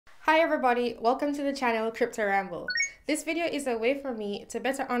Hi everybody, welcome to the channel Crypto Ramble. This video is a way for me to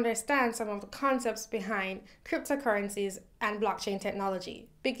better understand some of the concepts behind cryptocurrencies and blockchain technology.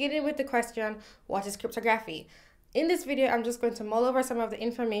 Beginning with the question, what is cryptography? In this video, I'm just going to mull over some of the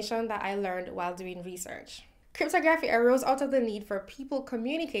information that I learned while doing research. Cryptography arose out of the need for people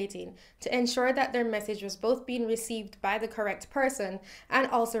communicating to ensure that their message was both being received by the correct person and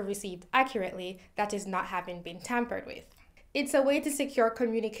also received accurately, that is, not having been tampered with. It's a way to secure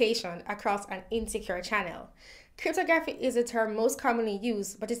communication across an insecure channel. Cryptography is a term most commonly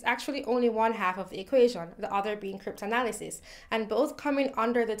used, but it's actually only one half of the equation, the other being cryptanalysis, and both coming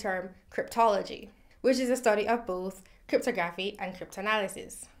under the term cryptology, which is a study of both cryptography and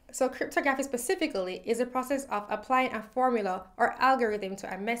cryptanalysis. So cryptography specifically is a process of applying a formula or algorithm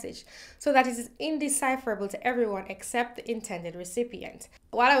to a message so that it is indecipherable to everyone except the intended recipient.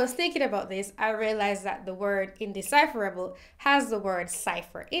 While I was thinking about this, I realized that the word indecipherable has the word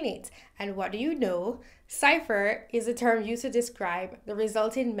cipher in it. And what do you know? Cipher is a term used to describe the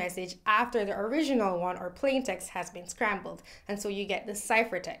resulting message after the original one or plain text has been scrambled, and so you get the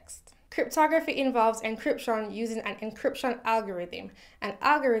ciphertext. Cryptography involves encryption using an encryption algorithm, an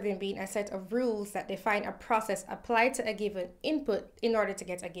algorithm being a set of rules that define a process applied to a given input in order to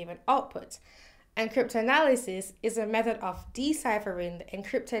get a given output. And cryptanalysis is a method of deciphering the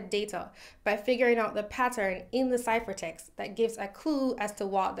encrypted data by figuring out the pattern in the ciphertext that gives a clue as to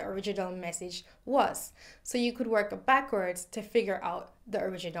what the original message was. So you could work backwards to figure out the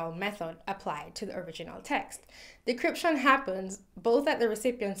original method applied to the original text. Decryption happens both at the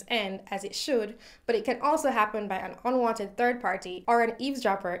recipient's end, as it should, but it can also happen by an unwanted third party or an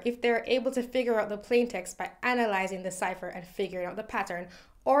eavesdropper if they're able to figure out the plain text by analyzing the cipher and figuring out the pattern,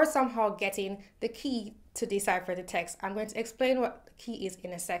 or somehow getting the key to decipher the text. I'm going to explain what the key is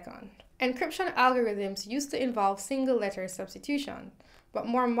in a second. Encryption algorithms used to involve single letter substitution, but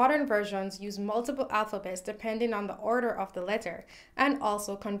more modern versions use multiple alphabets depending on the order of the letter and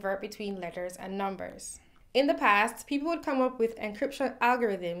also convert between letters and numbers. In the past, people would come up with encryption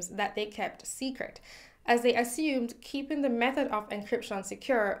algorithms that they kept secret, as they assumed keeping the method of encryption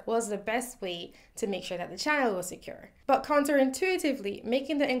secure was the best way to make sure that the channel was secure. But counterintuitively,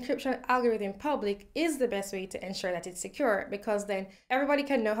 making the encryption algorithm public is the best way to ensure that it's secure, because then everybody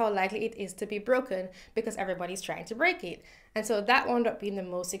can know how likely it is to be broken because everybody's trying to break it. And so that wound up being the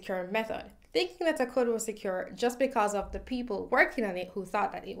most secure method. Thinking that a code was secure just because of the people working on it who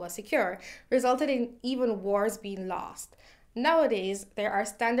thought that it was secure resulted in even wars being lost. Nowadays, there are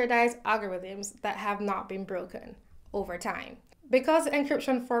standardized algorithms that have not been broken over time. Because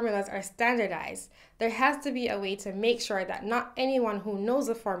encryption formulas are standardized, there has to be a way to make sure that not anyone who knows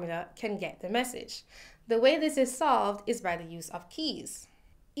the formula can get the message. The way this is solved is by the use of keys.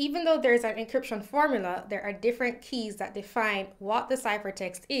 Even though there is an encryption formula, there are different keys that define what the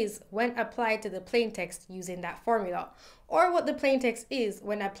ciphertext is when applied to the plaintext using that formula, or what the plaintext is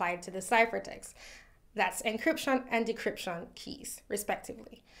when applied to the ciphertext. That's encryption and decryption keys,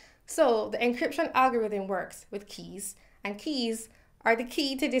 respectively. So the encryption algorithm works with keys, and keys are the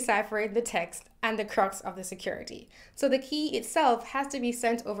key to deciphering the text and the crux of the security. So the key itself has to be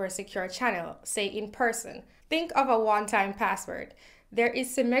sent over a secure channel, say in person. Think of a one-time password. There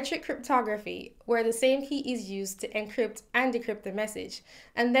is symmetric cryptography, where the same key is used to encrypt and decrypt the message.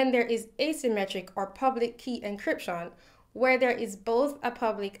 And then there is asymmetric or public key encryption, where there is both a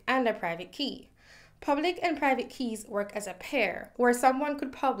public and a private key. Public and private keys work as a pair, where someone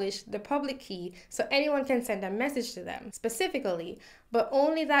could publish the public key so anyone can send a message to them specifically, but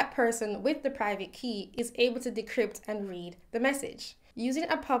only that person with the private key is able to decrypt and read the message. Using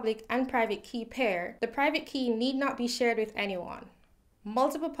a public and private key pair, the private key need not be shared with anyone.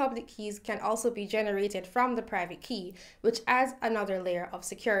 Multiple public keys can also be generated from the private key, which adds another layer of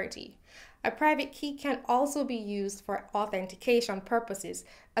security. A private key can also be used for authentication purposes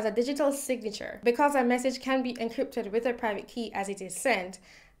as a digital signature, because a message can be encrypted with a private key as it is sent,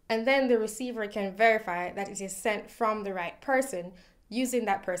 and then the receiver can verify that it is sent from the right person using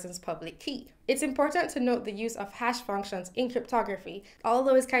that person's public key. It's important to note the use of hash functions in cryptography,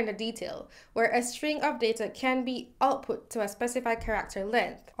 although it's kind of detailed, where a string of data can be output to a specified character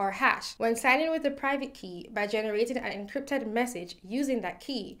length, or hash. When signing with the private key by generating an encrypted message using that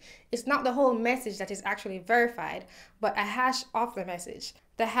key, it's not the whole message that is actually verified, but a hash of the message.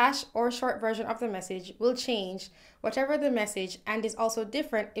 The hash or short version of the message will change whatever the message, and is also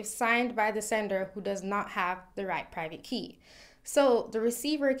different if signed by the sender who does not have the right private key. So the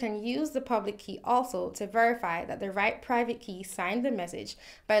receiver can use the public key also to verify that the right private key signed the message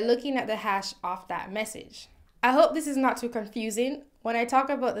by looking at the hash of that message. I hope this is not too confusing. when I talk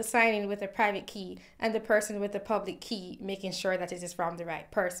about the sign-in with a private key and the person with the public key, making sure that it is from the right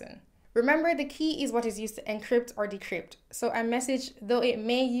person. Remember, the key is what is used to encrypt or decrypt. So a message, though it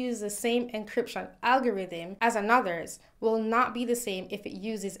may use the same encryption algorithm as another's, will not be the same if it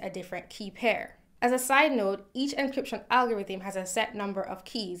uses a different key pair. As a side note, each encryption algorithm has a set number of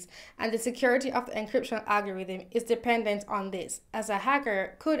keys, and the security of the encryption algorithm is dependent on this, as a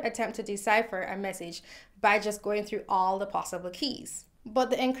hacker could attempt to decipher a message by just going through all the possible keys. But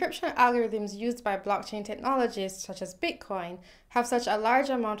the encryption algorithms used by blockchain technologists such as Bitcoin have such a large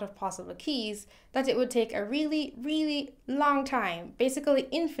amount of possible keys that it would take a really, really long time, basically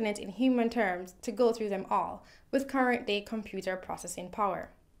infinite in human terms, to go through them all with current day computer processing power.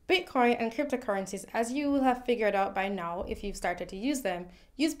 Bitcoin and cryptocurrencies, as you will have figured out by now if you've started to use them,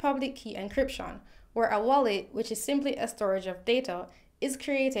 use public key encryption, where a wallet, which is simply a storage of data, is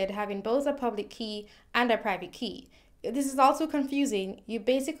created having both a public key and a private key. If this is also confusing, you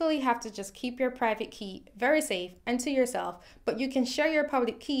basically have to just keep your private key very safe and to yourself, but you can share your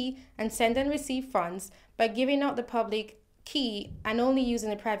public key and send and receive funds by giving out the public key and only using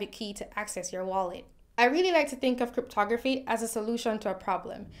the private key to access your wallet. I really like to think of cryptography as a solution to a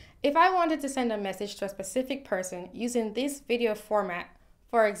problem. If I wanted to send a message to a specific person using this video format,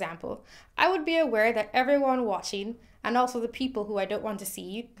 for example, I would be aware that everyone watching, and also the people who I don't want to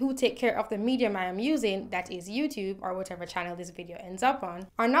see, who take care of the medium I am using, that is YouTube or whatever channel this video ends up on,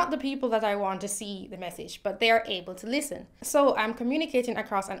 are not the people that I want to see the message, but they are able to listen. So I'm communicating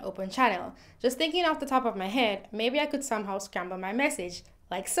across an open channel. Just thinking off the top of my head, maybe I could somehow scramble my message,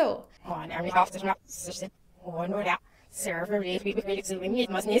 like so.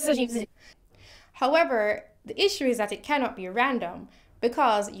 However, the issue is that it cannot be random,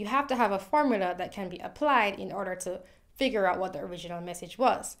 because you have to have a formula that can be applied in order to figure out what the original message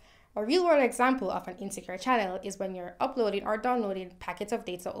was. A real-world example of an insecure channel is when you're uploading or downloading packets of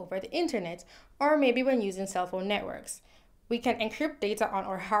data over the internet, or maybe when using cell phone networks. We can encrypt data on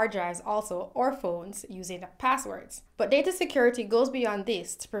our hard drives also, or phones, using passwords. But data security goes beyond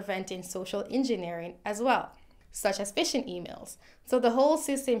this to preventing social engineering as well, such as phishing emails. So the whole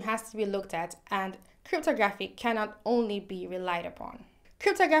system has to be looked at, and cryptography cannot only be relied upon.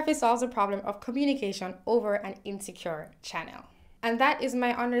 Cryptography solves the problem of communication over an insecure channel. And that is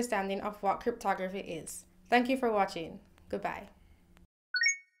my understanding of what cryptography is. Thank you for watching. Goodbye.